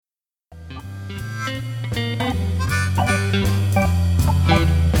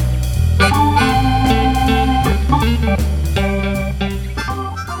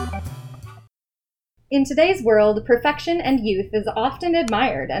In today's world, perfection and youth is often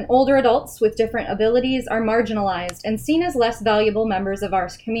admired, and older adults with different abilities are marginalized and seen as less valuable members of our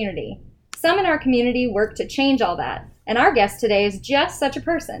community. Some in our community work to change all that, and our guest today is just such a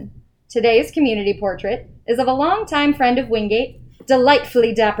person. Today's community portrait is of a longtime friend of Wingate,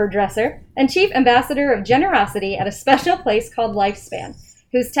 delightfully dapper dresser, and chief ambassador of generosity at a special place called Lifespan,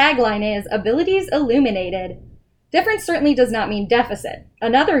 whose tagline is "Abilities Illuminated." Difference certainly does not mean deficit.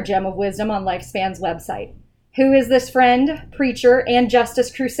 Another gem of wisdom on Lifespan's website. Who is this friend, preacher, and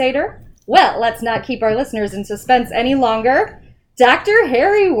justice crusader? Well, let's not keep our listeners in suspense any longer. Dr.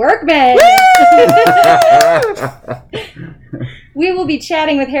 Harry Workman! We will be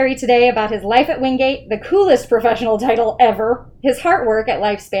chatting with Harry today about his life at Wingate, the coolest professional title ever, his heart work at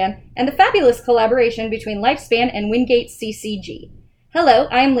Lifespan, and the fabulous collaboration between Lifespan and Wingate CCG. Hello,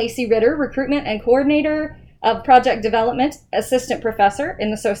 I am Lacey Ritter, recruitment and coordinator of Project Development, Assistant Professor in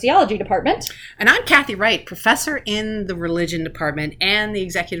the Sociology Department. And I'm Kathy Wright, Professor in the Religion Department and the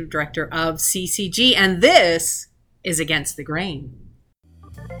Executive Director of CCG, and this is Against the Grain.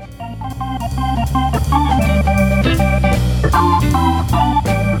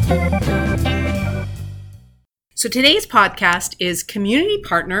 So today's podcast is Community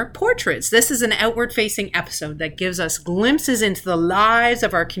Partner Portraits. This is an outward-facing episode that gives us glimpses into the lives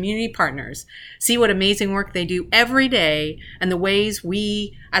of our community partners, see what amazing work they do every day, and the ways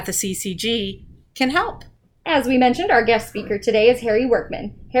we at the CCG can help. As we mentioned, our guest speaker today is Harry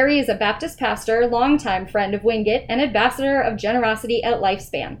Workman. Harry is a Baptist pastor, longtime friend of Wingate, and ambassador of generosity at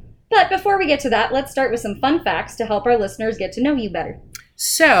Lifespan. But before we get to that, let's start with some fun facts to help our listeners get to know you better.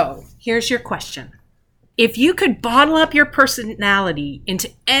 So, here's your question. If you could bottle up your personality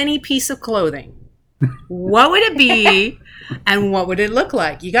into any piece of clothing, what would it be and what would it look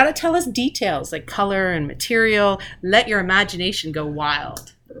like? You got to tell us details like color and material. Let your imagination go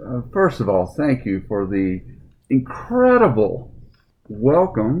wild. First of all, thank you for the incredible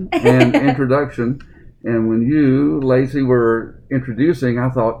welcome and introduction. And when you, Lacey, were introducing, I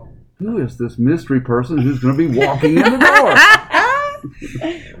thought, who is this mystery person who's going to be walking in the door?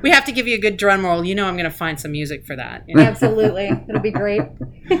 We have to give you a good drum roll. You know I'm going to find some music for that. Absolutely. It'll be great.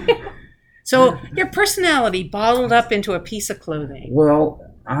 So your personality bottled up into a piece of clothing. Well,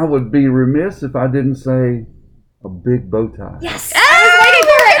 I would be remiss if I didn't say a big bow tie. Yes! I was waiting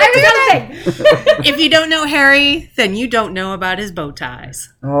for it! If you don't know Harry, then you don't know about his bow ties.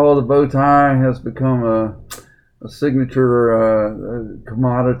 Oh, the bow tie has become a signature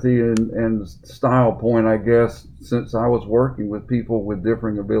commodity and style point, I guess, since I was working with people with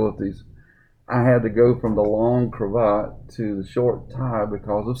differing abilities. I had to go from the long cravat to the short tie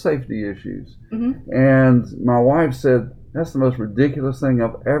because of safety issues. Mm-hmm. And my wife said, that's the most ridiculous thing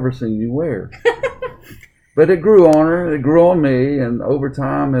I've ever seen you wear. But it grew on her, it grew on me, and over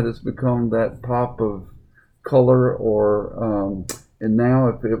time it has become that pop of color or... And now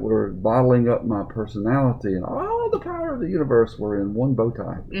if it were bottling up my personality and all the power of the universe were in one bow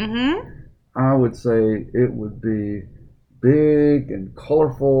tie, mm-hmm. I would say it would be big and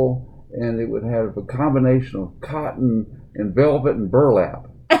colorful, and it would have a combination of cotton and velvet and burlap.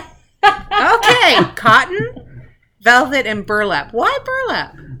 Okay, cotton, velvet, and burlap. Why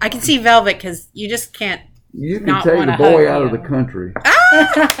burlap? I can see velvet because you just can't. You can take the boy out of the country.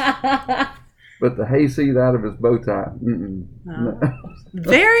 Ah! But the hayseed out of his bow tie. Oh.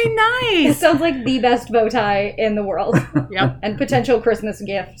 Very nice. It sounds like the best bow tie in the world. Yep. And potential Christmas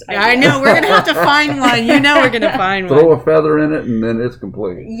gift. I know. We're going to have to find one. You know we're going to find one. Throw a feather in it and then it's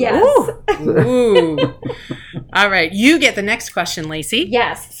complete. Yes. Ooh. All right. You get the next question, Lacey.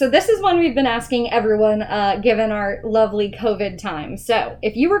 Yes. So this is one we've been asking everyone given our lovely COVID time. So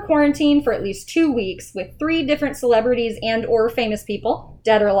if you were quarantined for at least 2 weeks with 3 different celebrities and or famous people,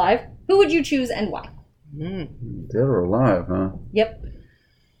 dead or alive, who would you choose and why? Dead or alive, huh? Yep.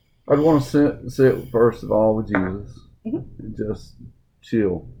 I'd want to sit first of all with Jesus and just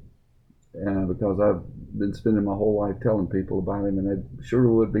chill. And because I've been spending my whole life telling people about him, and it sure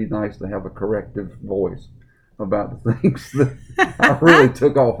would be nice to have a corrective voice about the things that I really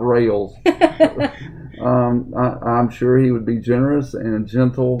took off rails. I'm sure he would be generous and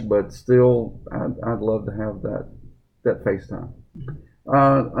gentle, but still, I'd love to have that FaceTime.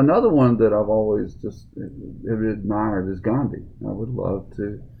 Another one that I've always just admired is Gandhi. I would love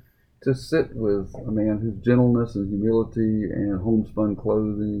to sit with a man whose gentleness and humility and homespun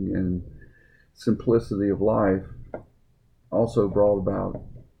clothing and simplicity of life also brought about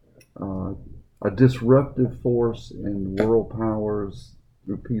a disruptive force in world powers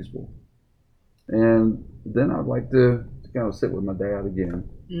through peaceful. And then I'd like to kind of sit with my dad again.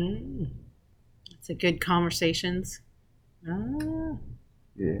 It's a good conversations. Ah,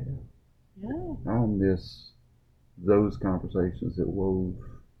 Yeah, yeah. I miss those conversations that wove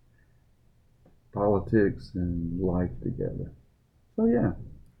politics and life together. So yeah,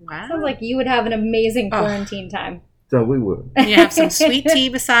 Wow. Sounds like you would have an amazing Oh. quarantine time. so we would. You have some sweet tea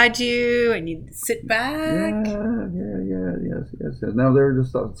beside you, and you sit back. Yes. Now there are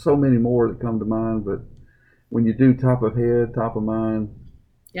just so many more that come to mind, but when you do top of head, top of mind,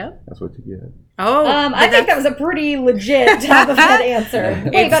 Yep. that's what you get. Oh, I think that was a pretty legit top of head answer.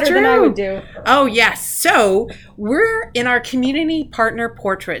 Way It's better than I true. would do. Oh, yes. So we're in our community partner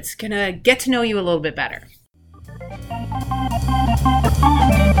portraits, gonna get to know you a little bit better.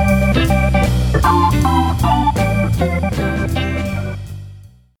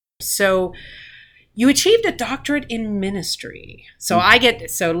 So you achieved a doctorate in ministry. So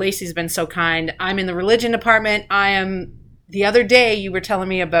Lacey's been so kind. I'm in the religion department. The other day you were telling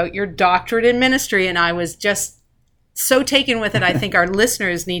me about your doctorate in ministry, and I was just so taken with it. I think our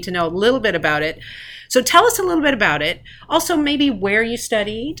listeners need to know a little bit about it. So tell us a little bit about it. Also, maybe where you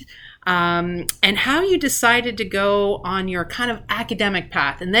studied, and how you decided to go on your kind of academic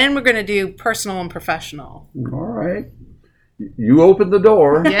path. And then we're going to do personal and professional. All right, you opened the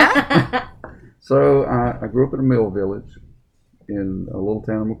door. Yeah. So I grew up in a mill village in a little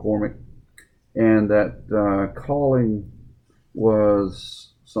town of McCormick, and that calling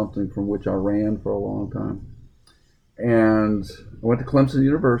was something from which I ran for a long time. And I went to Clemson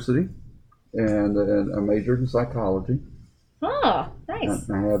University and I majored in psychology. Oh, nice.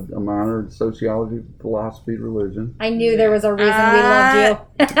 I had a minor in sociology, philosophy, religion. I knew there was a reason we loved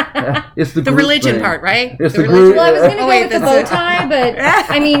you. It's the The group religion thing. part, right? It's The the religion- group. Well, I was going to Oh, go wait, with the that's bow tie, but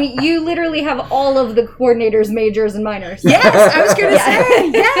I mean, you literally have all of the coordinators, majors, and minors. Yes, I was going to say,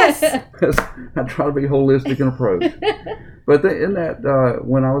 yes. I try to be holistic in approach. But in that,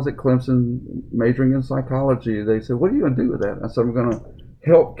 when I was at Clemson majoring in psychology, they said, "What are you going to do with that?" I said, "I'm going to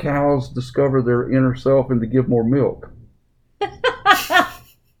help cows discover their inner self and to give more milk."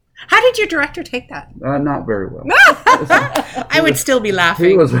 How did your director take that? Not very well. I would still be He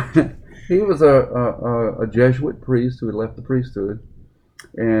laughing. was a Jesuit priest who had left the priesthood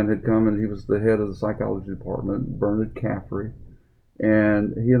and had come, and he was the head of the psychology department, Bernard Caffrey,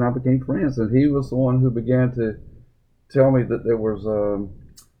 and he and I became friends. And he was the one who began to tell me that there was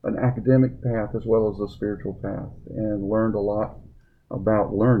an academic path as well as a spiritual path, and learned a lot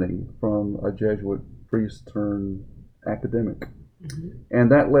about learning from a Jesuit priest turned academic. Mm-hmm.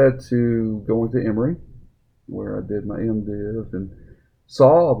 And that led to going to Emory, where I did my MDiv, and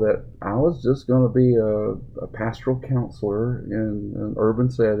saw that I was just going to be a pastoral counselor in an urban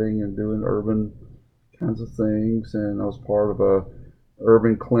setting and doing urban kinds of things. And I was part of a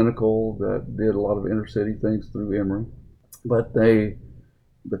urban clinical that did a lot of inner city things through Emory. But the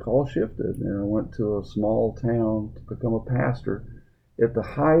call shifted, and I went to a small town to become a pastor at the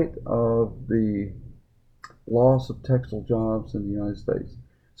height of the loss of textile jobs in the United States.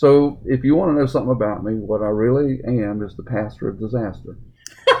 So if you want to know something about me, what I really am is the pastor of disaster.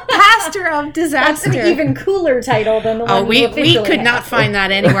 Pastor of That's disaster. an even cooler title than the one Oh, we you officially could have. not find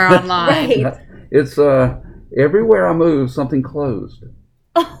that anywhere online. Right. It's everywhere I move, something closed.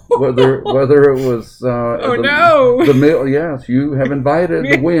 Whether it was no. the mill. Yes, you have invited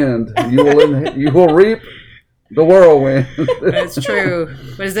the wind. You will reap the whirlwind. That's true.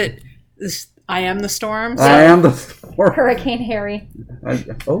 What is it? I am the storm. I am the storm. Hurricane Harry.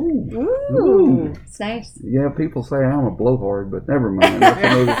 Ooh. It's nice. Yeah, people say I'm a blowhard, but never mind.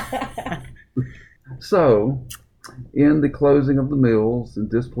 That's another- So, in the closing of the mills and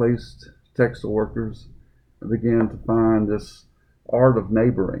displaced textile workers, I began to find this art of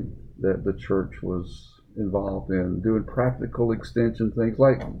neighboring that the church was involved in, doing practical extension things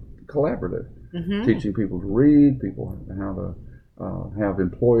like collaborative, Mm-hmm. teaching people to read, people how to have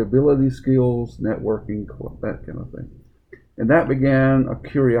employability skills, networking, that kind of thing. And that began a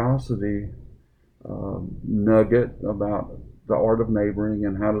curiosity nugget about the art of neighboring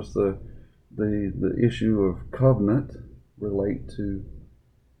and how does the issue of covenant relate to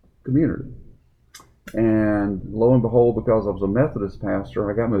community. And lo and behold, because I was a Methodist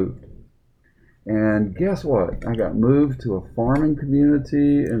pastor, I got moved. And guess what? I got moved to a farming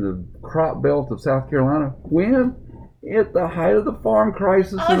community in the crop belt of South Carolina. When? At the height of the farm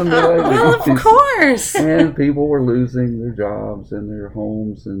crisis in the middle of the Well, of 80s. course. And people were losing their jobs and their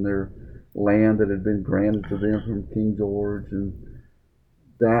homes and their land that had been granted to them from King George. And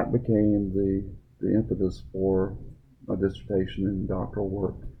that became the impetus for my dissertation and doctoral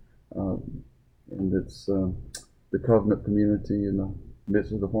work. And it's the covenant community in the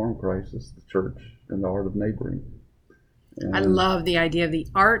midst of the farm crisis, the church and the art of neighboring. I And, love the idea of the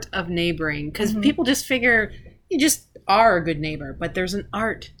art of neighboring, because Mhm. people just figure you just are a good neighbor, but there's an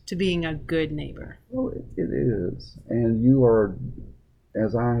art to being a good neighbor. well, it is. And you are,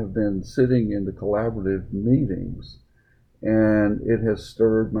 as I have been sitting in the collaborative meetings, and it has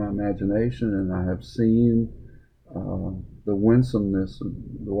stirred my imagination, and I have seen the winsomeness of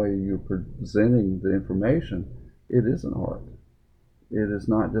the way you're presenting the information. It is an art. It is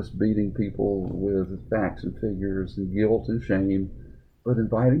not just beating people with facts and figures and guilt and shame, but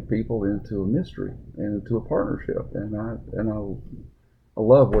inviting people into a mystery and into a partnership. And I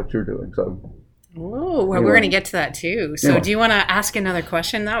love what you're doing. So Oh, well, Yeah. we're going to get to that too. So, Yeah. do you want to ask another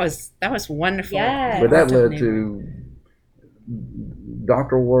question? That was wonderful. Yes. but that Art of led neighboring. to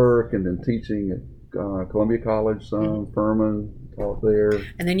doctoral work and then teaching at Columbia College, some Furman, taught there.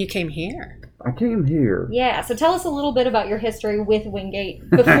 And then you came here. I came here. Yeah, so tell us a little bit about your history with Wingate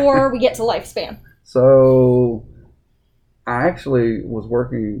before we get to Lifespan. So I actually was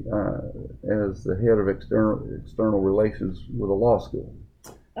working as the head of external relations with a law school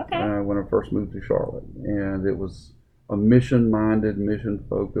Okay. when I first moved to Charlotte, and it was a mission-minded,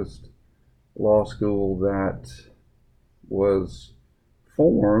 mission-focused law school that was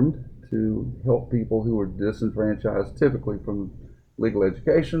formed to help people who were disenfranchised, typically from legal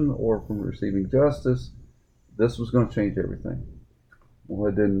education or from receiving justice. This was going to change everything. Well,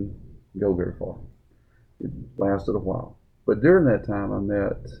 it didn't go very far. It lasted a while. But during that time, I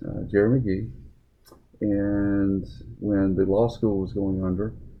met Jerry McGee, and when the law school was going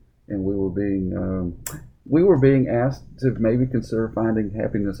under, and we were being asked to maybe consider finding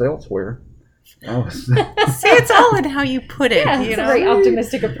happiness elsewhere. I was See, it's all in how you put it. Yeah, you it's a know? very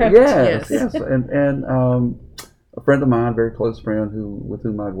optimistic approach. yes, Yes. yes, and a friend of mine, a very close friend with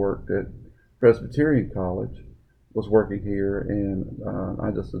whom I'd worked at Presbyterian College, was working here, and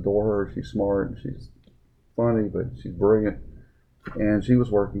I just adore her. She's smart, and she's funny, but she's brilliant. And she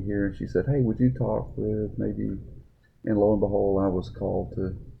was working here, and she said, "Hey, would you talk with maybe?" And lo and behold, I was called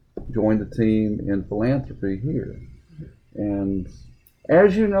to join the team in philanthropy here. And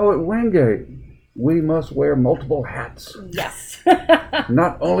as you know, at Wingate, we must wear multiple hats. Yes.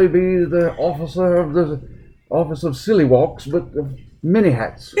 Not only be the officer of the Office of Silly Walks, but of many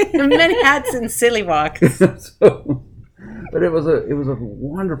hats. Many hats and silly walks. So, but it was a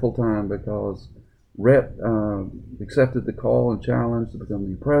wonderful time because Rhett accepted the call and challenge to become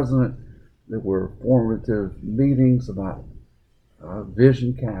the president. There were formative meetings about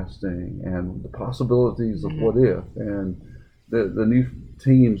vision casting and the possibilities of what if, and the new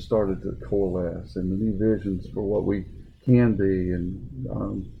team started to coalesce, and the new visions for what we can be,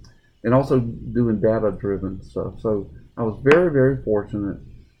 and also doing data-driven stuff. So I was very, very fortunate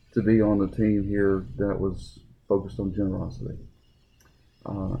to be on the team here that was focused on generosity,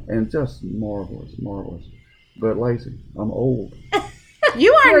 and just marvelous. But Lacey, I'm old.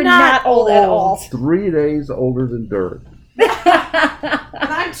 You are You're not old at all. 3 days older than dirt. And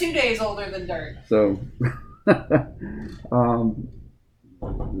I'm 2 days older than dirt. So,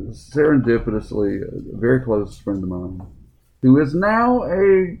 serendipitously, a very close friend of mine, who is now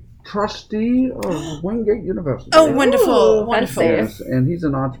a trustee of Wingate University. Oh, wonderful, Ooh, wonderful. fancy. Yes, and he's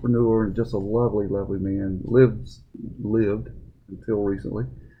an entrepreneur and just a lovely, lovely man. Lived until recently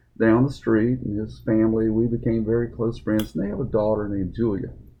down the street, and his family, we became very close friends. And they have a daughter named Julia,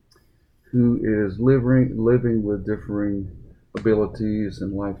 who is living with differing abilities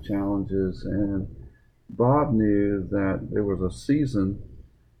and life challenges. And Bob knew that there was a season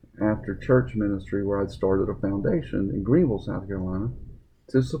after church ministry where I'd started a foundation in Greenville, South Carolina,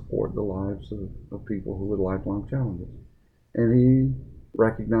 to support the lives of people who had lifelong challenges. And he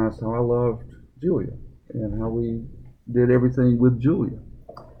recognized how I loved Julia and how we did everything with Julia.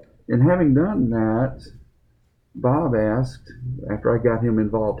 And having done that, Bob asked, after I got him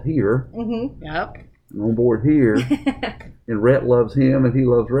involved here, Mm-hmm. Yep. and on board here, and Rhett loves him and he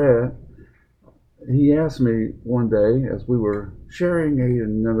loves Rhett, he asked me one day as we were sharing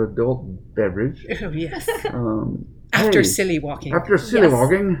an adult beverage, Oh, yes. hey, After silly walking. after silly Yes.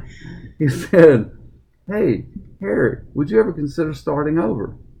 walking, he said, "Hey, Harry, would you ever consider starting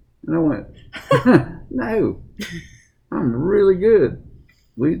over?" And I went, "No, I'm really good.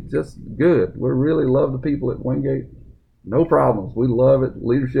 We just good. We really love the people at Wingate. No problems. We love it.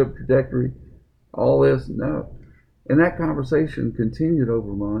 Leadership trajectory, all this. No." And that conversation continued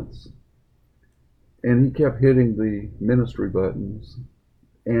over months. And he kept hitting the ministry buttons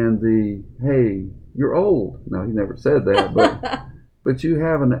and hey, you're old. No, he never said that, but you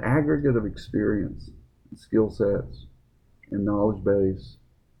have an aggregate of experience, skill sets, and knowledge base.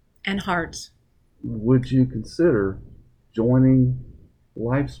 And hearts. Would you consider joining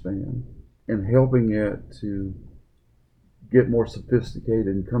lifespan and helping it to get more sophisticated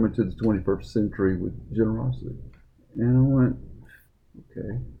and come into the 21st century with generosity. And I went,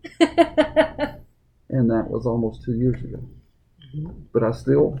 okay. And that was almost 2 years ago. But I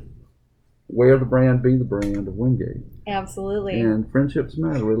still wear the brand, be the brand of Wingate. Absolutely. And friendships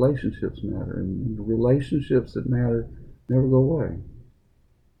matter, relationships matter, and the relationships that matter never go away.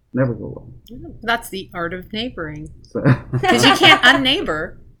 Never go away. That's the art of neighboring. So, Because you can't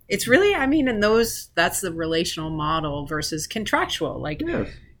unneighbor. It's really, I mean, in those, that's the relational model versus contractual. Like, yes.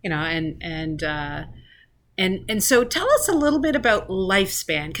 you know, and so tell us a little bit about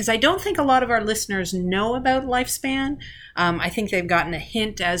Lifespan, because I don't think a lot of our listeners know about Lifespan. I think they've gotten a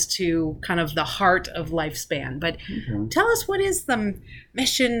hint as to kind of the heart of Lifespan. But tell us, what is the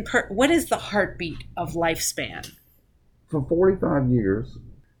mission, what is the heartbeat of Lifespan? For 45 years,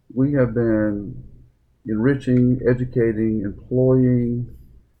 we have been enriching, educating, employing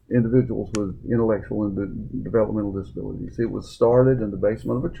individuals with intellectual and developmental disabilities. It was started in the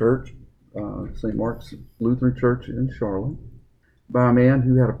basement of a church, St. Mark's Lutheran Church in Charlotte, by a man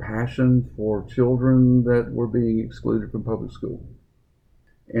who had a passion for children that were being excluded from public school.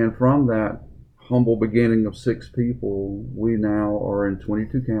 And from that humble beginning of 6 people, we now are in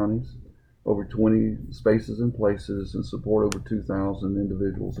 22 counties, over 20 spaces and places, and support over 2,000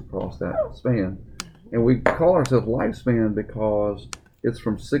 individuals across that span. And we call ourselves Lifespan because it's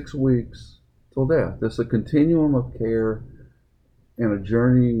from 6 weeks till death. It's a continuum of care and a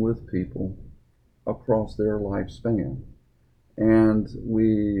journeying with people across their lifespan. And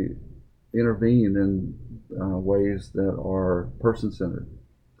we intervene in ways that are person-centered.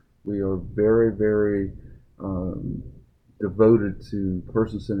 We are very, very devoted to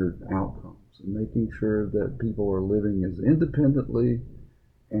person-centered outcomes and making sure that people are living as independently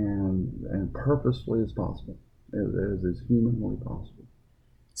and purposefully as possible, as is humanly possible.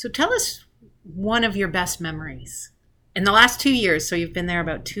 So tell us one of your best memories in the last 2 years. So you've been there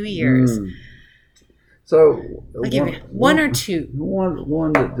about 2 years. So I'll give you one or two.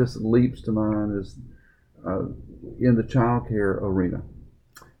 One that just leaps to mind is in the child care arena.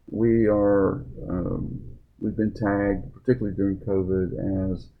 We are we've been tagged, particularly during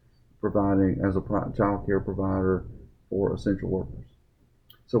COVID, as providing as a child care provider for essential workers.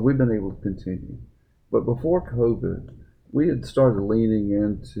 So we've been able to continue. But before COVID, we had started leaning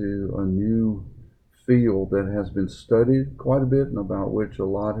into a new field that has been studied quite a bit and about which a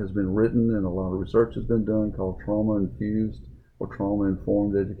lot has been written and a lot of research has been done, called trauma-infused or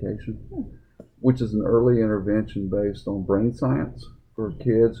trauma-informed education, which is an early intervention based on brain science for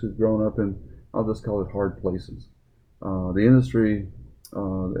kids who've grown up in, I'll just call it, hard places. The industry,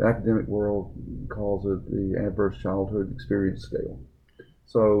 the academic world calls it the Adverse Childhood Experience Scale.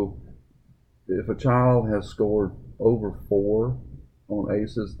 So if a child has scored over 4 on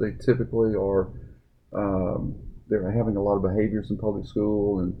ACEs, they typically are they're having a lot of behaviors in public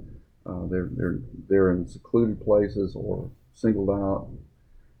school, and they're in secluded places or singled out.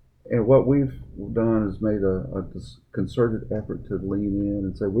 And what we've done is made a concerted effort to lean in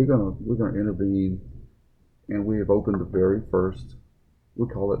and say we're gonna intervene, and we have opened the very first, we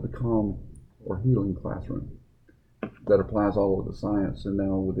call it the calm or healing classroom, that applies all of the science and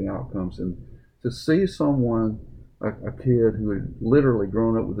now with the outcomes. And to see someone, a kid who had literally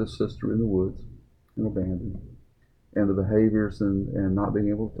grown up with his sister in the woods and abandoned, and the behaviors and not being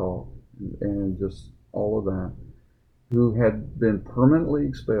able to talk and just all of that, who had been permanently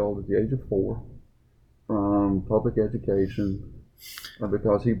expelled at the age of 4 from public education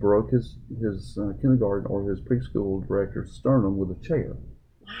because he broke his kindergarten or his preschool director's sternum with a chair.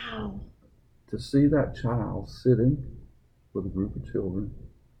 Wow. To see that child sitting with a group of children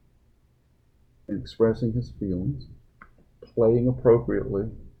and expressing his feelings, playing appropriately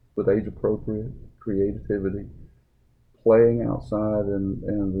with age-appropriate creativity, playing outside,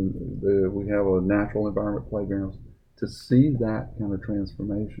 and we have a natural environment playgrounds. To see that kind of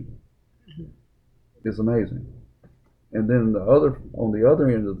transformation is amazing. And then on the other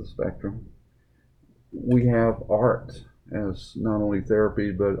end of the spectrum, we have art as not only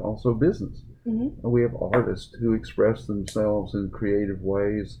therapy but also business. Mm-hmm. We have artists who express themselves in creative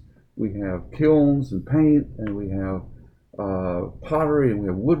ways. We have kilns and paint, and we have pottery, and we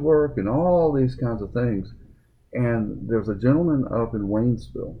have woodwork, and all these kinds of things. And there's a gentleman up in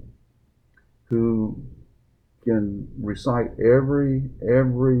Waynesville who can recite every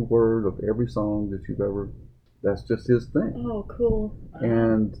word of every song that you've ever. That's just his thing. Oh, cool.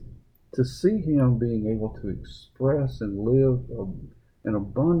 And to see him being able to express and live an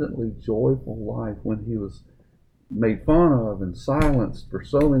abundantly joyful life when he was made fun of and silenced for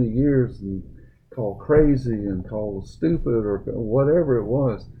so many years, and called crazy and called stupid or whatever it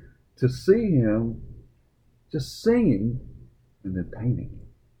was, to see him just singing and then painting.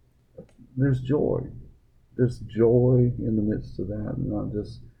 There's joy. There's joy in the midst of that.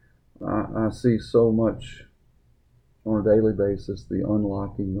 And I see so much on a daily basis, the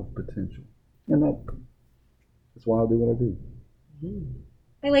unlocking of potential. And that's why I do what I do.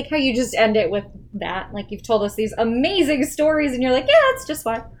 I like how you just end it with that. Like, you've told us these amazing stories, and you're like, yeah, that's just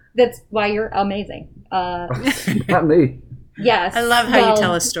why. That's why you're amazing. Not me. Yes. I love how you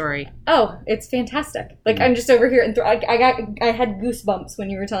tell a story. Oh, it's fantastic. Like, I'm just over here, and I had goosebumps when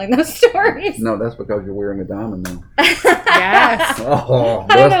you were telling those stories. No, that's because you're wearing a diamond now. Yes. Oh,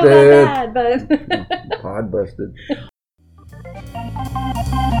 I don't know busted. about that, but... Pod busted.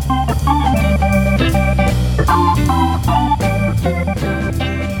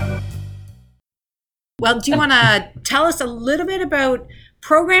 Well, do you want to tell us a little bit about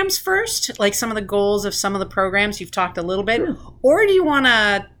programs first, like some of the goals of some of the programs? You've talked a little bit. Sure. Or do you want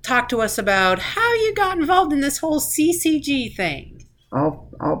to talk to us about how you got involved in this whole CCG thing?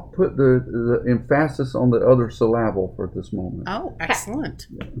 I'll put the emphasis on the other syllable for this moment. Oh, excellent.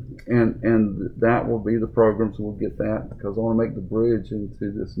 And that will be the programs. We'll get that because I want to make the bridge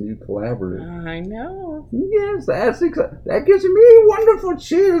into this new collaborative. I know. Yes, that gives me wonderful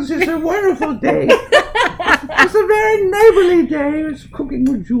chills. It's a wonderful day. It's a very neighborly day. It's cooking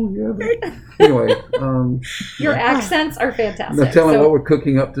with Julia. But anyway, Your accents are fantastic. now tell me what we're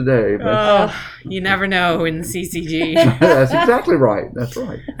cooking up today. But Oh, you never know in CCG. that's exactly right. That's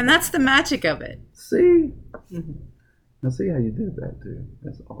right. And that's the magic of it. See? Now see how you did that too.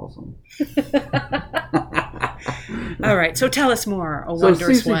 That's awesome. All right, so tell us more. A So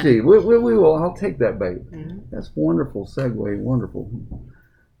wondrous CCG, one. we will. I'll take that bait. Mm-hmm. That's wonderful segue. Wonderful.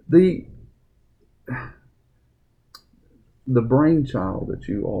 The brainchild that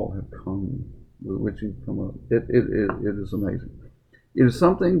you all have come, with which you've come up, it is amazing. It is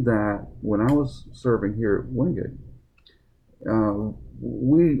something that when I was serving here at Wingate,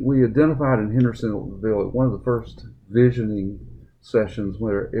 we identified in Hendersonville at one of the first visioning sessions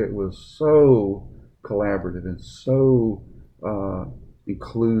where it was so collaborative and so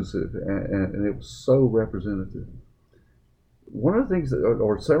inclusive and it was so representative. One of the things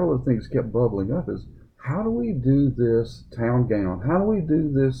or several of the things kept bubbling up is, how do we do this town gown? How do we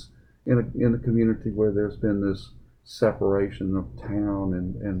do this in a community where there's been this separation of town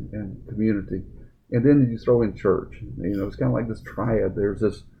and community? And then you throw in church. You know, it's kind of like this triad. There's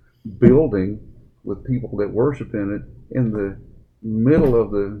this building with people that worship in it in the middle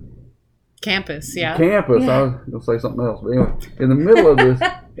of the Campus, yeah. campus. Yeah. I was going to say something else, but anyway, in the middle of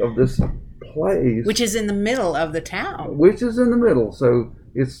this place, Which is in the middle of the town. which is in the middle. So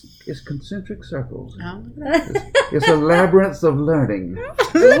it's concentric circles. Oh, It's a labyrinth of learning.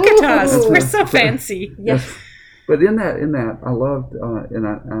 look at us. Ooh. We're so fancy. Yes. But in that, I loved, and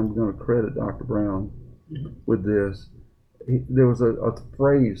I'm going to credit Dr. Brown with this. There was a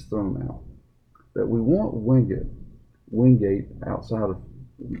phrase thrown out that we want Wingate outside of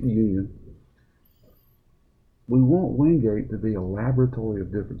Union. We want Wingate to be a laboratory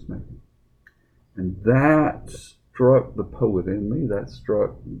of difference making. And that struck the poet in me. That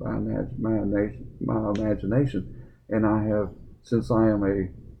struck my imagination. And I have, since I am a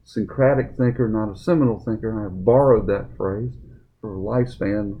syncretic thinker, not a seminal thinker, I have borrowed that phrase for a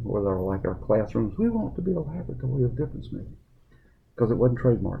lifespan, with our classrooms. We want to be a laboratory of difference making because it wasn't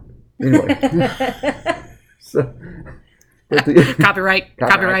trademarked. Anyway, so but Copyright.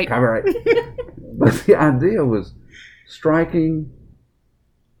 copyright. But the idea was striking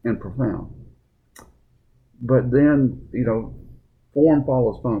and profound. But then, you know, form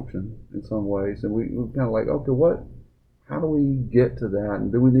follows function in some ways, and we kind of like, okay, how do we get to that?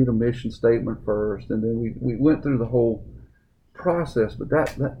 And do we need a mission statement first? And then we went through the whole process, but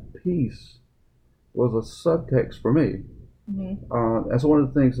that piece was a subtext for me. Mm-hmm. That's one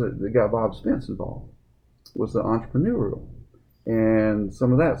of the things that got Bob Spence involved, was the entrepreneurial and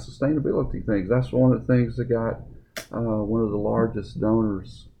some of that sustainability things. That's one of the things that got one of the largest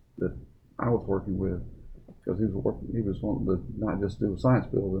donors that I was working with, because he was wanting to not just do a science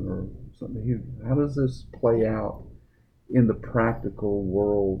building or something. How does this play out in the practical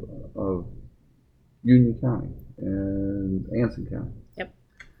world of Union County and Anson County? Yep.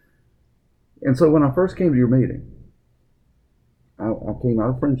 And so when I first came to your meeting, I came out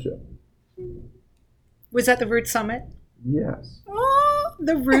of friendship. Was that the Root Summit? Yes. Oh,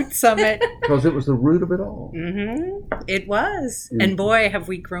 the Root Summit. Because it was the root of it all. Mm-hmm. It was. Yeah. And boy, have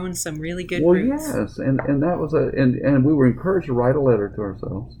we grown some really good Well, roots. yes, and that was and we were encouraged to write a letter to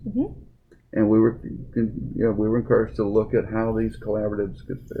ourselves, and we were encouraged to look at how these collaboratives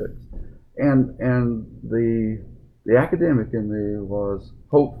could fit. And the academic in me was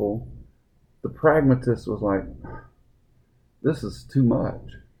hopeful. The pragmatist was like, this is too much.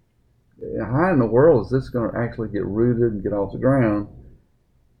 How in the world is this going to actually get rooted and get off the ground?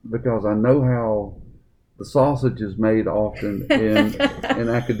 Because I know how the sausage is made often in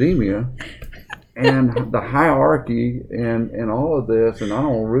academia, and the hierarchy and all of this, and I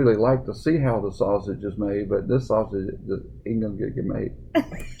don't really like to see how the sausage is made, but this sausage ain't going to get made.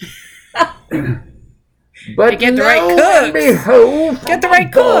 But get the right cooks. Behold, get the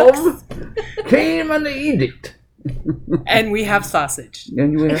right cooks. Came an edict. And we have sausage.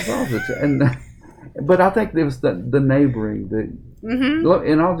 And you have sausage. But I think there was the neighboring.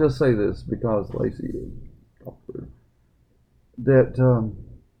 And I'll just say this because Lacey that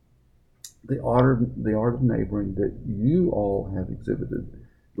the art of neighboring that you all have exhibited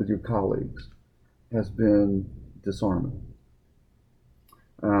with your colleagues has been disarming.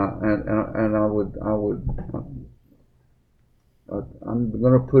 And I'm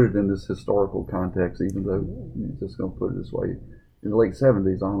going to put it in this historical context, even though I'm just going to put it this way. In the late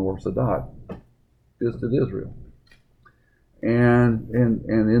 70s, Anwar Sadat visited Israel. And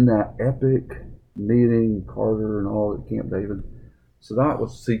in that epic meeting, Carter and all at Camp David, Sadat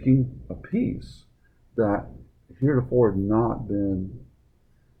was seeking a peace that heretofore had not been,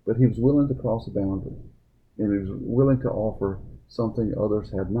 but he was willing to cross a boundary. And he was willing to offer something others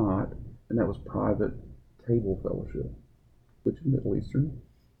had not, and that was private table fellowship, which is Middle Eastern.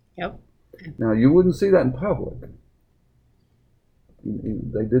 Yep. Now, you wouldn't see that in public.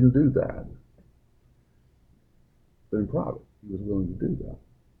 They didn't do that. But in private, he was willing to do that.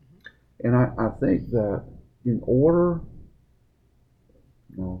 And I think that in order,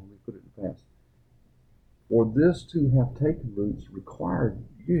 let me put it in the past, for this to have taken roots required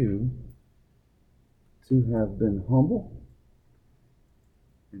you to have been humble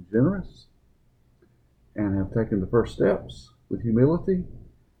and generous, and have taken the first steps with humility,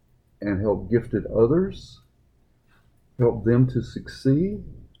 and helped gifted others, help them to succeed,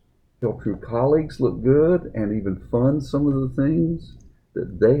 help your colleagues look good, and even fund some of the things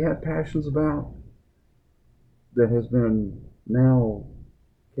that they have passions about, that has been now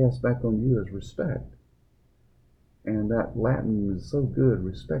cast back on you as respect. And that Latin is so good.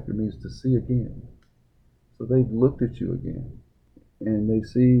 Respect, it means to see again. So they've looked at you again, and they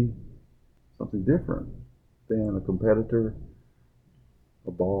see something different than a competitor,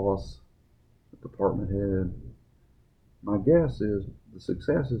 a boss, a department head. My guess is the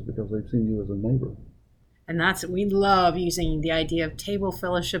success is because they've seen you as a neighbor. And we love using the idea of table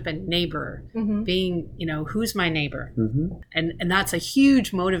fellowship and neighbor, being, who's my neighbor? And that's a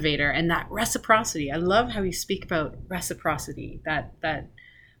huge motivator. And that reciprocity, I love how you speak about reciprocity, that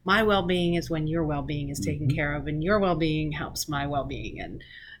my well-being is when your well-being is taken care of, and your well-being helps my well-being.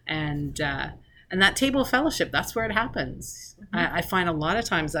 And that table fellowship, that's where it happens. I find a lot of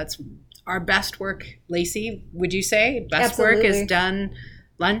times that's our best work. Lacey, would you say best Absolutely. work is done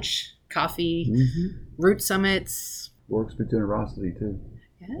lunch, coffee, root summits? Works with generosity too.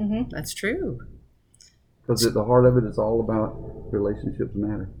 Yeah, that's true. Because at the heart of it, it's all about relationships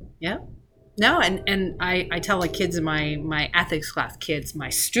matter. Yeah. No, and I tell the kids in my ethics class, my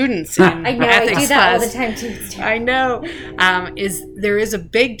students in I know, ethics I do that all class, the time too. I know, there is a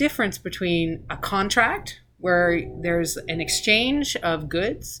big difference between a contract where there's an exchange of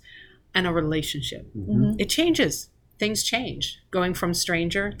goods and a relationship. It changes. Things change. Going from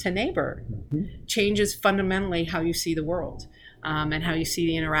stranger to neighbor changes fundamentally how you see the world, and how you see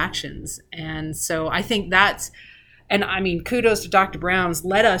the interactions. And so I think that's, and I mean, kudos to Dr. Brown's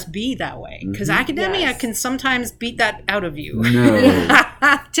let us be that way, because academia can sometimes beat that out of you.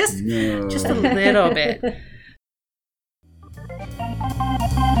 No. just a little bit.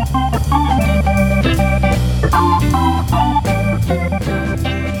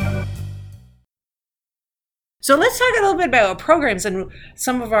 So let's talk a little bit about programs and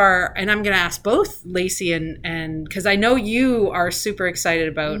some of our, and I'm going to ask both Lacey and because I know you are super excited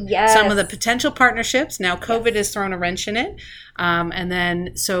about some of the potential partnerships. Now COVID has thrown a wrench in it. And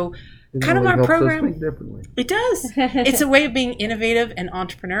then, so It kind of really our helps us program, think differently. it does. It's a way of being innovative and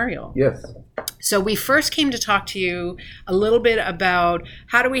entrepreneurial. Yes. So we first came to talk to you a little bit about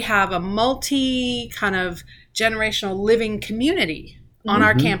how do we have a multi kind of generational living community on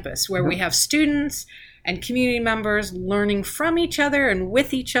our campus where we have students and community members learning from each other and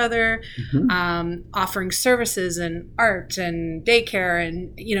with each other, offering services and art and daycare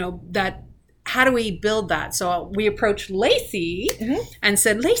and, that, how do we build that? So we approached Lacey and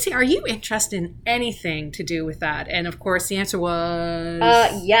said, Lacey, are you interested in anything to do with that? And of course the answer was...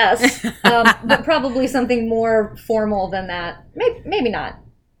 yes, but probably something more formal than that. Maybe not.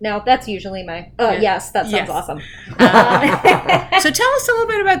 No, that's usually my. Yes, that sounds awesome. So tell us a little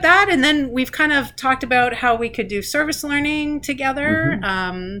bit about that, and then we've kind of talked about how we could do service learning together.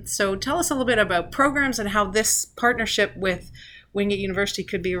 So tell us a little bit about programs and how this partnership with Wingate University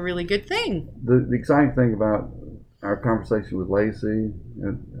could be a really good thing. The exciting thing about our conversation with Lacey,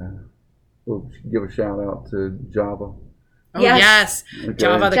 we'll give a shout out to Java. Oh, yes. Okay.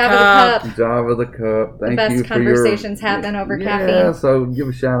 Java the Cup. Java the Cup. Thank the best you conversations happen over caffeine. Yeah, so give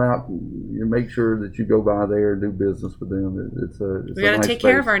a shout out. You make sure that you go by there and do business with them. We got to take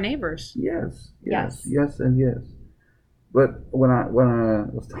care of our neighbors. Yes, and yes. But when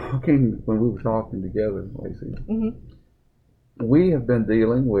we were talking together, Lacey, we have been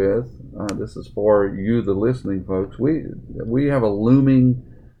dealing with, this is for you, the listening folks, we have a looming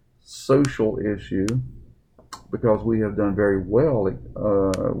social issue because we have done very well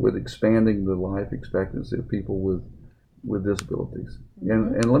with expanding the life expectancy of people with disabilities.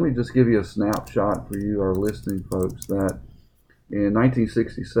 And let me just give you a snapshot for you, our listening folks, that in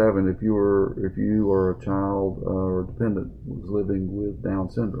 1967, if you were a child or dependent was living with Down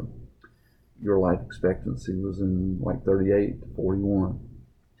syndrome, your life expectancy was in like 38 to 41.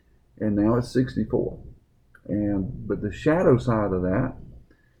 And now it's 64. But the shadow side of that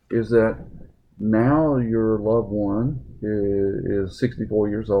is that now your loved one is 64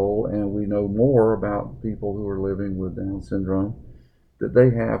 years old, and we know more about people who are living with Down syndrome, that they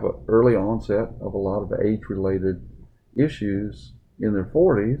have an early onset of a lot of age-related issues in their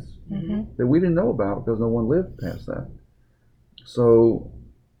 40s that we didn't know about because no one lived past that. So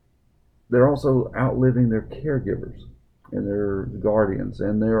they're also outliving their caregivers and their guardians,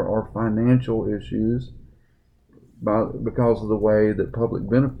 and there are financial issues because of the way that public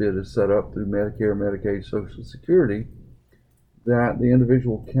benefit is set up through Medicare, Medicaid, Social Security, that the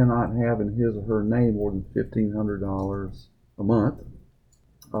individual cannot have in his or her name more than $1,500 a month,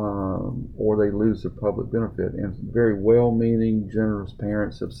 or they lose their public benefit. And very well-meaning, generous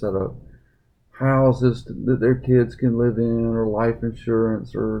parents have set up houses that their kids can live in, or life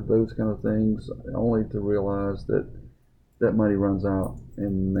insurance, or those kind of things, only to realize that that money runs out,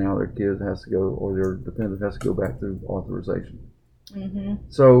 and now their kid has to go, or their dependent has to go back through authorization.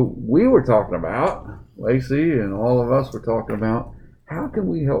 So we were talking about, Lacey and all of us were talking about, how can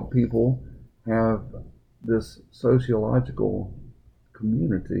we help people have this sociological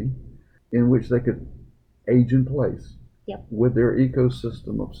community in which they could age in place with their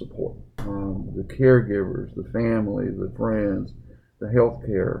ecosystem of support, the caregivers, the family, the friends, the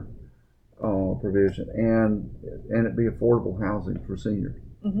healthcare provision, and it be affordable housing for seniors.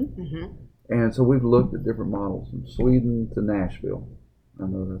 And so we've looked at different models from Sweden to Nashville. I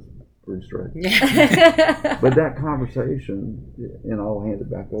know that's pretty straight. But that conversation, and I'll hand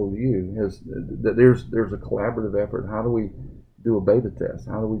it back over to you, there's a collaborative effort. How do we do a beta test?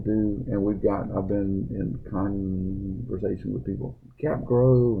 How do we do, and I've been in conversation with people from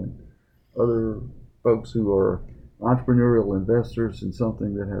CapGrow and other folks who are entrepreneurial investors in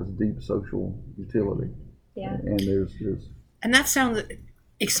something that has deep social utility. And that sounds,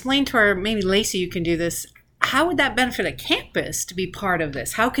 explain to our, maybe Lacey, you can do this. How would that benefit a campus to be part of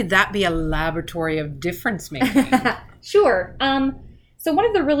this? How could that be a laboratory of difference making? Sure. So one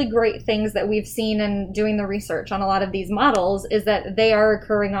of the really great things that we've seen in doing the research on a lot of these models is that they are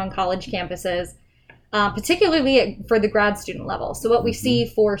occurring on college campuses, particularly for the grad student level. So what we see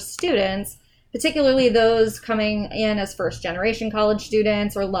for students, particularly those coming in as first-generation college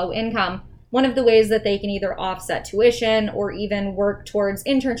students or low income, one of the ways that they can either offset tuition or even work towards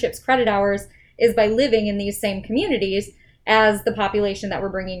internships credit hours is by living in these same communities as the population that we're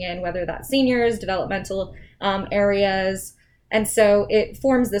bringing in, whether that's seniors, developmental areas. And so it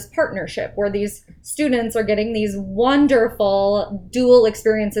forms this partnership where these students are getting these wonderful dual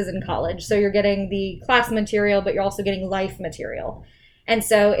experiences in college. So you're getting the class material, but you're also getting life material. And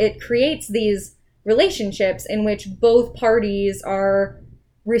so it creates these relationships in which both parties are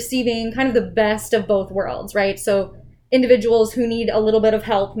receiving kind of the best of both worlds, right? So individuals who need a little bit of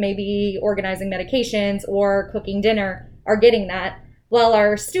help, maybe organizing medications or cooking dinner, are getting that, while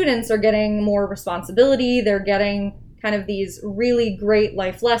our students are getting more responsibility. They're getting kind of these really great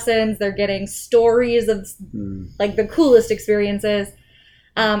life lessons. They're getting stories of like the coolest experiences.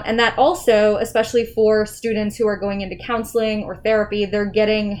 And that also, especially for students who are going into counseling or therapy, they're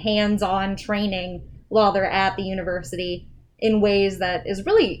getting hands-on training while they're at the university in ways that is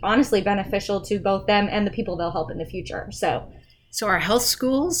really honestly beneficial to both them and the people they'll help in the future. So our health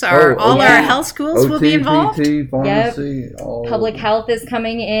schools, our health schools will be involved? PT, pharmacy, public health is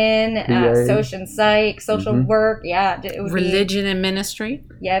coming in, social and psych, social work, it would religion and ministry.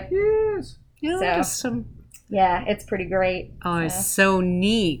 Yep. Yes. Yeah, Yeah, it's pretty great. Oh, it's so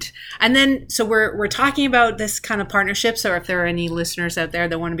neat. And then, so we're talking about this kind of partnership. So if there are any listeners out there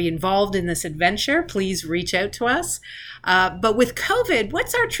that want to be involved in this adventure, please reach out to us. But with COVID,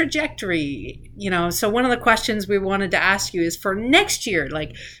 what's our trajectory? So one of the questions we wanted to ask you is for next year.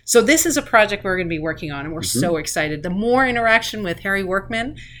 So this is a project we're going to be working on, and we're so excited. The more interaction with Harry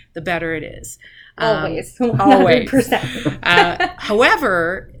Workman, the better it is. Always. Always. 100%.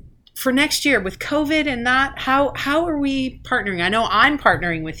 However, for next year with COVID and that, how are we partnering? I know I'm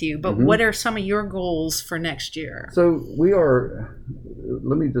partnering with you, but what are some of your goals for next year? So we are,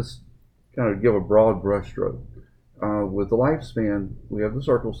 let me just kind of give a broad brushstroke. With the lifespan, we have the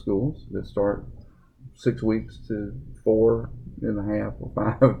circle schools that start 6 weeks to 4.5 or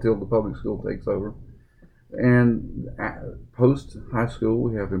 5 until the public school takes over. And post high school,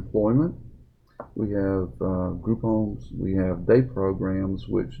 we have employment. We have group homes. We have day programs,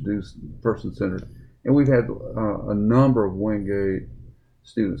 which do person-centered. And we've had a number of Wingate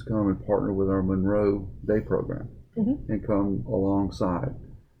students come and partner with our Monroe day program and come alongside.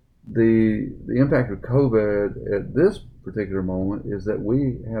 The impact of COVID at this particular moment is that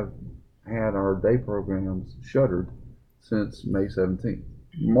we have had our day programs shuttered since March 17th,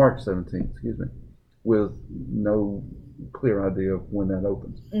 with no clear idea of when that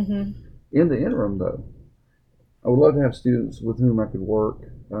opens. In the interim, though, I would love to have students with whom I could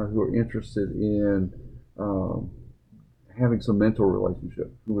work who are interested in having some mentor relationship,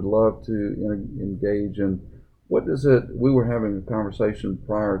 who would love to engage in what is it. We were having a conversation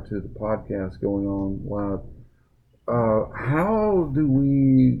prior to the podcast going on live. How do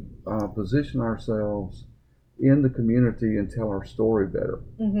we position ourselves in the community and tell our story better?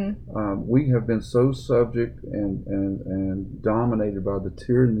 We have been so subject and dominated by the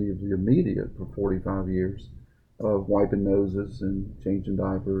tyranny of the immediate for 45 years of wiping noses and changing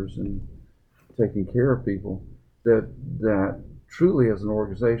diapers and taking care of people that truly as an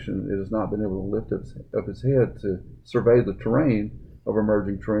organization it has not been able to lift up its head to survey the terrain of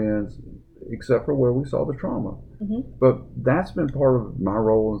emerging trends except for where we saw the trauma. But that's been part of my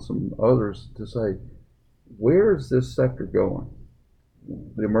role and some others to say, where is this sector going?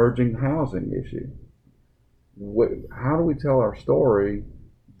 The emerging housing issue. How do we tell our story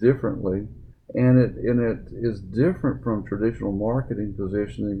differently? And it is different from traditional marketing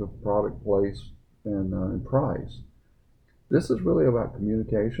positioning of product, place, and price. This is really about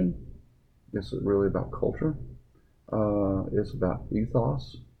communication. It's really about culture. It's about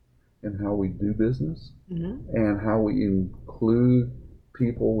ethos and how we do business and how we include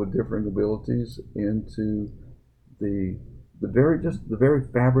people with differing abilities into the very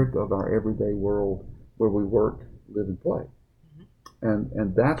fabric of our everyday world where we work, live, and play.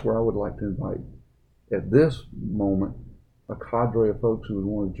 And that's where I would like to invite, at this moment, a cadre of folks who would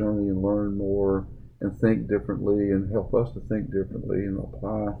want to journey and learn more and think differently and help us to think differently and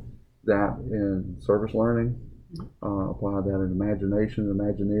apply that in service learning, apply that in imagination,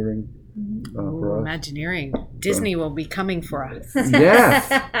 Imagineering. For us. Imagineering. Disney will be coming for us.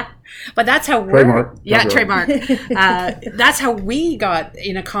 Yeah. But that's how Trademark. Trademark. That's how we got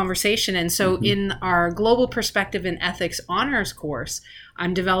in a conversation. And so in our Global Perspective in Ethics honors course,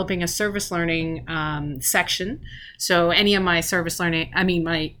 I'm developing a service learning section. So any of my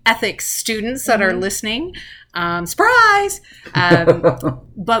my ethics students that are listening, surprise!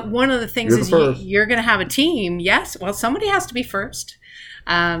 But one of the things is you're going to have a team. Yes. Well, somebody has to be first.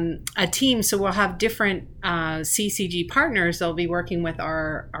 A team, so we'll have different CCG partners that'll be working with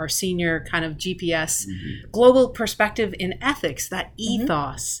our senior kind of GPS Global Perspective in Ethics, that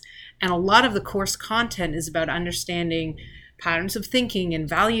ethos. And a lot of the course content is about understanding patterns of thinking and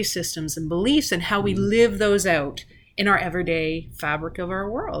value systems and beliefs and how we live those out in our everyday fabric of our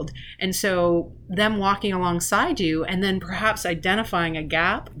world. And so them walking alongside you and then perhaps identifying a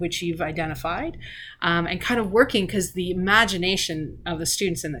gap, which you've identified, and kind of working, because the imagination of the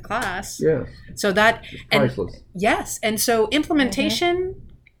students in the class. Yes. So that, it's priceless. Yes. And so implementation,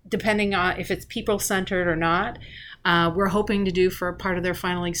 depending on if it's people-centered or not, we're hoping to do for a part of their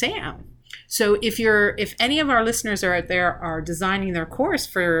final exam. So if any of our listeners are out there are designing their course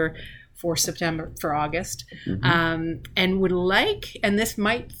for August, and would like, and this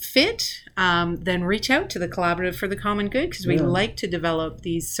might fit, then reach out to the Collaborative for the Common Good, because we like to develop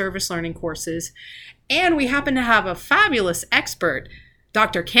these service learning courses. And we happen to have a fabulous expert,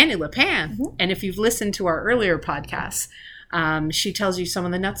 Dr. Candy LePan. And if you've listened to our earlier podcasts, she tells you some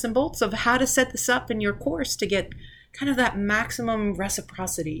of the nuts and bolts of how to set this up in your course to get kind of that maximum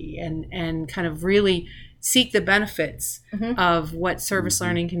reciprocity and kind of really seek the benefits of what service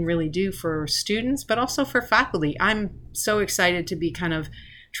learning can really do for students, but also for faculty. I'm so excited to be kind of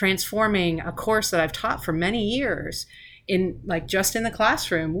transforming a course that I've taught for many years in like just in the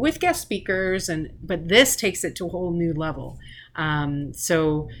classroom with guest speakers, but this takes it to a whole new level.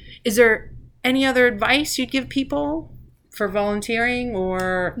 So is there any other advice you'd give people for volunteering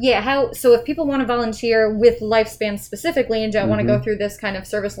or? Yeah, so if people want to volunteer with Lifespan specifically and don't want to go through this kind of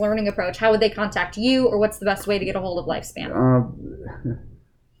service learning approach, how would they contact you, or what's the best way to get a hold of Lifespan?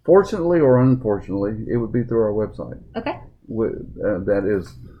 Fortunately or unfortunately, it would be through our website. Okay. That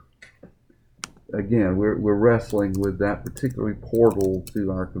is, again, we're wrestling with that particular portal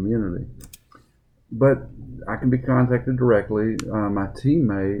to our community. But I can be contacted directly. My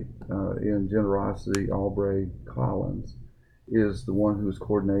teammate in Generosity, Aubrey Collins, is the one who's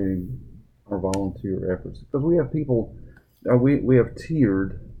coordinating our volunteer efforts. Because we have people, we have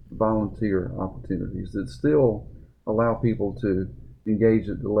tiered volunteer opportunities that still allow people to engage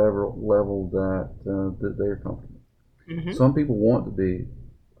at the level that they're comfortable. Mm-hmm. Some people want to be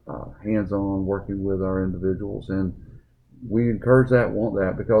hands-on working with our individuals, and we encourage that, want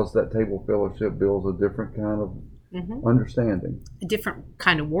that, because that table fellowship builds a different kind of understanding. A different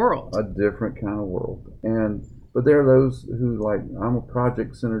kind of world. A different kind of world. But there are those who like, I'm a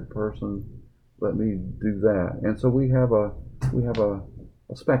project-centered person, let me do that. And so we have a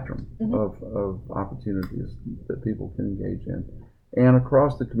spectrum of opportunities that people can engage in. And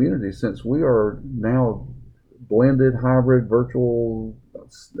across the community, since we are now blended, hybrid, virtual,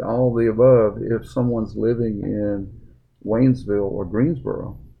 all the above, if someone's living in Waynesville or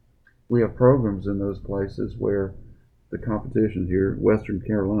Greensboro, we have programs in those places where the competition here, Western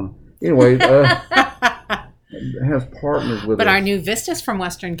Carolina, anyway, has partnered with us. But our new Vista's from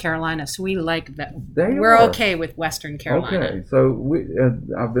Western Carolina, so we like that. We're okay with Western Carolina. Okay, so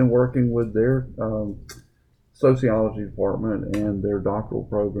I've been working with their sociology department and their doctoral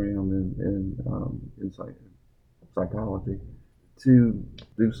program in psychology to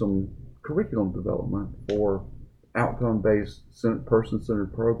do some curriculum development for outcome-based,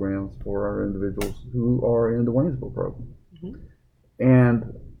 person-centered programs for our individuals who are in the Waynesville program. Mm-hmm.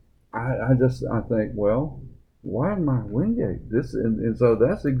 And I think, well, why am I Wingate? And so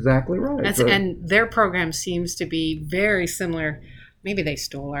that's exactly right. And their program seems to be very similar. Maybe they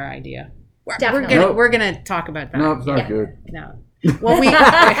stole our idea. We're gonna talk about that. No, it's not good. No. Well,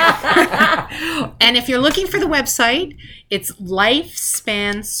 and if you're looking for the website, it's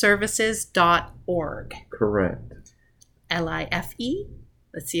lifespanservices.org. Correct. LIFE.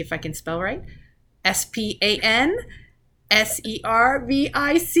 Let's see if I can spell right.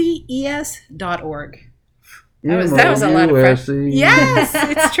 SPANSERVICES.org. That was a lot of pressure. Yes,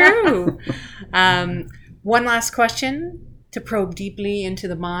 it's true. One last question to probe deeply into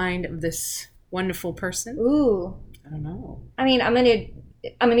the mind of this wonderful person. Ooh. I don't know. I mean, I'm gonna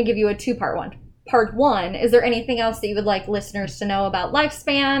give you a two-part one. Part one, is there anything else that you would like listeners to know about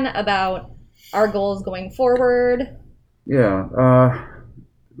Lifespan, about our goals going forward? Yeah.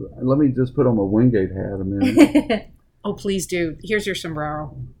 Let me just put on my Wingate hat a minute. Oh, please do. Here's your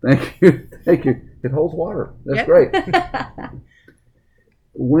sombrero. Thank you. It holds water. That's great.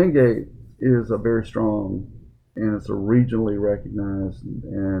 Wingate is a very strong, and it's a regionally recognized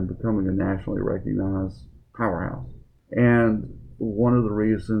and becoming a nationally recognized powerhouse. And one of the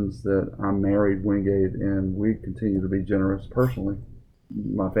reasons that I married Wingate, and we continue to be generous personally,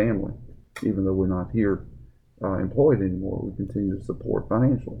 my family, even though we're not here employed anymore, we continue to support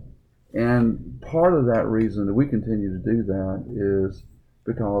financially. And part of that reason that we continue to do that is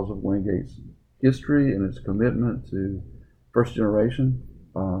because of Wingate's history and its commitment to first generation,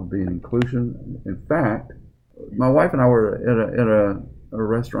 being inclusion. In fact, my wife and I were at a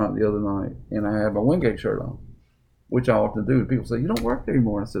restaurant the other night, and I had my Wingate shirt on, which I often do. And people say, "You don't work there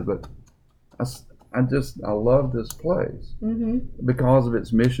anymore." I said, "But I love this place because of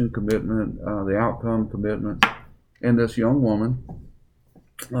its mission commitment, the outcome commitment, and this young woman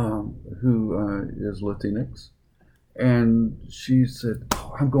who is Latinx, and she said,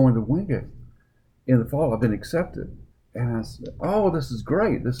 "Oh, I'm going to Wingate in the fall. I've been accepted." And I said, "Oh, this is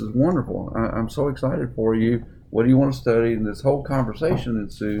great. This is wonderful. I'm so excited for you. What do you want to study?" And this whole conversation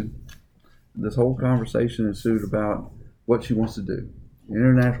ensued. About what she wants to do,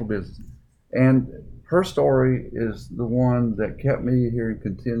 international business. And her story is the one that kept me here and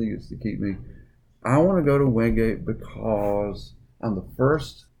continues to keep me. I want to go to Wingate because I'm the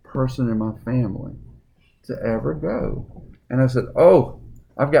first person in my family to ever go. And I said, "Oh,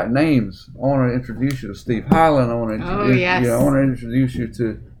 I've got names. I want to introduce you to Steve Highland. I want to introduce you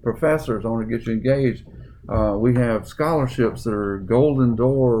to professors. I want to get you engaged. We have scholarships that are Golden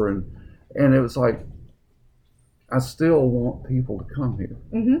Door." And it was like, I still want people to come here.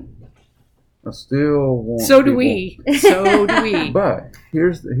 Mm-hmm. I still want So do we. But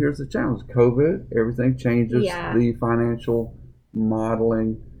here's the challenge. COVID, everything changes. Yeah. The financial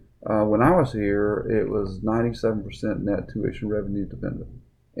modeling. When I was here, it was 97% net tuition revenue dependent.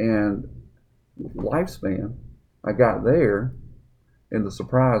 And lifespan, I got there, and the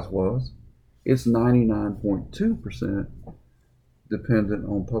surprise was it's 99.2% dependent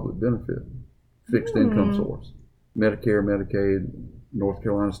on public benefit, fixed income source. Medicare, Medicaid, North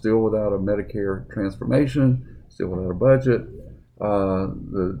Carolina still without a Medicare transformation, still without a budget.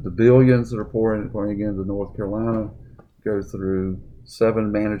 The billions that are pouring into North Carolina go through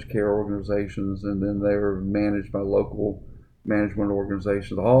 7 managed care organizations, and then they're managed by local management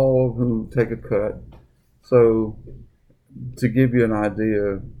organizations, all of whom take a cut. So to give you an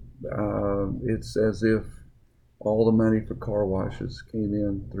idea, it's as if all the money for car washes came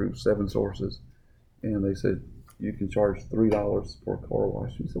in through 7 sources, and they said, you can charge $3 for a car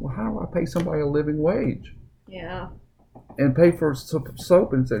wash. You said, well, how do I pay somebody a living wage? Yeah. And pay for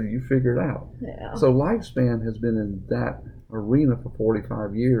soap, and said, you figure it out. Yeah. So Lifespan has been in that arena for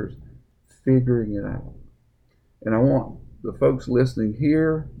 45 years, figuring it out. And I want the folks listening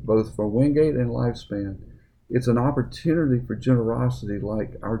here, both for Wingate and Lifespan, it's an opportunity for generosity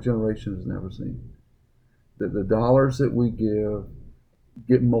like our generation has never seen. That the dollars that we give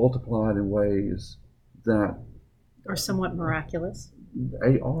get multiplied in ways that Or somewhat miraculous.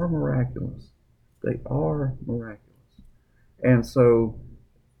 they are miraculous. They are miraculous. And so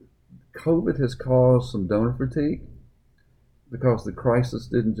COVID has caused some donor fatigue because the crisis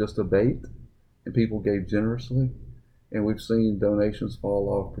didn't just abate and people gave generously. And we've seen donations fall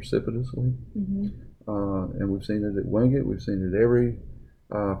off precipitously. Mm-hmm. And we've seen it at Wingate. We've seen it every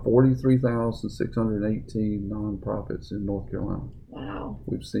 43,618 nonprofits in North Carolina. Wow.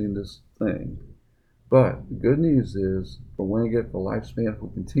 We've seen this thing. But the good news is, for Wingate, for Lifespan, if we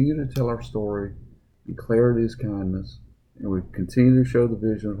continue to tell our story, and clarity is kindness, and we continue to show the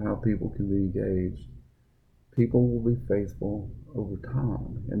vision of how people can be engaged, people will be faithful over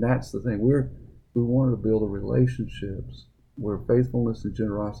time. And that's the thing. We want to build relationships where faithfulness and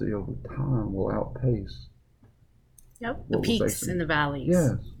generosity over time will outpace. Yep. The peaks and the valleys.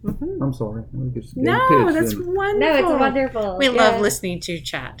 Yes. Mm-hmm. I'm sorry. No, that's wonderful. No, it's wonderful. We love listening to you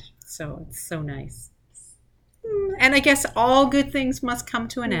chat. So it's so nice. And I guess all good things must come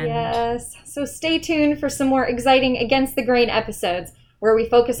to an end. Yes. So stay tuned for some more exciting Against the Grain episodes where we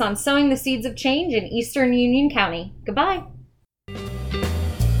focus on sowing the seeds of change in Eastern Union County. Goodbye.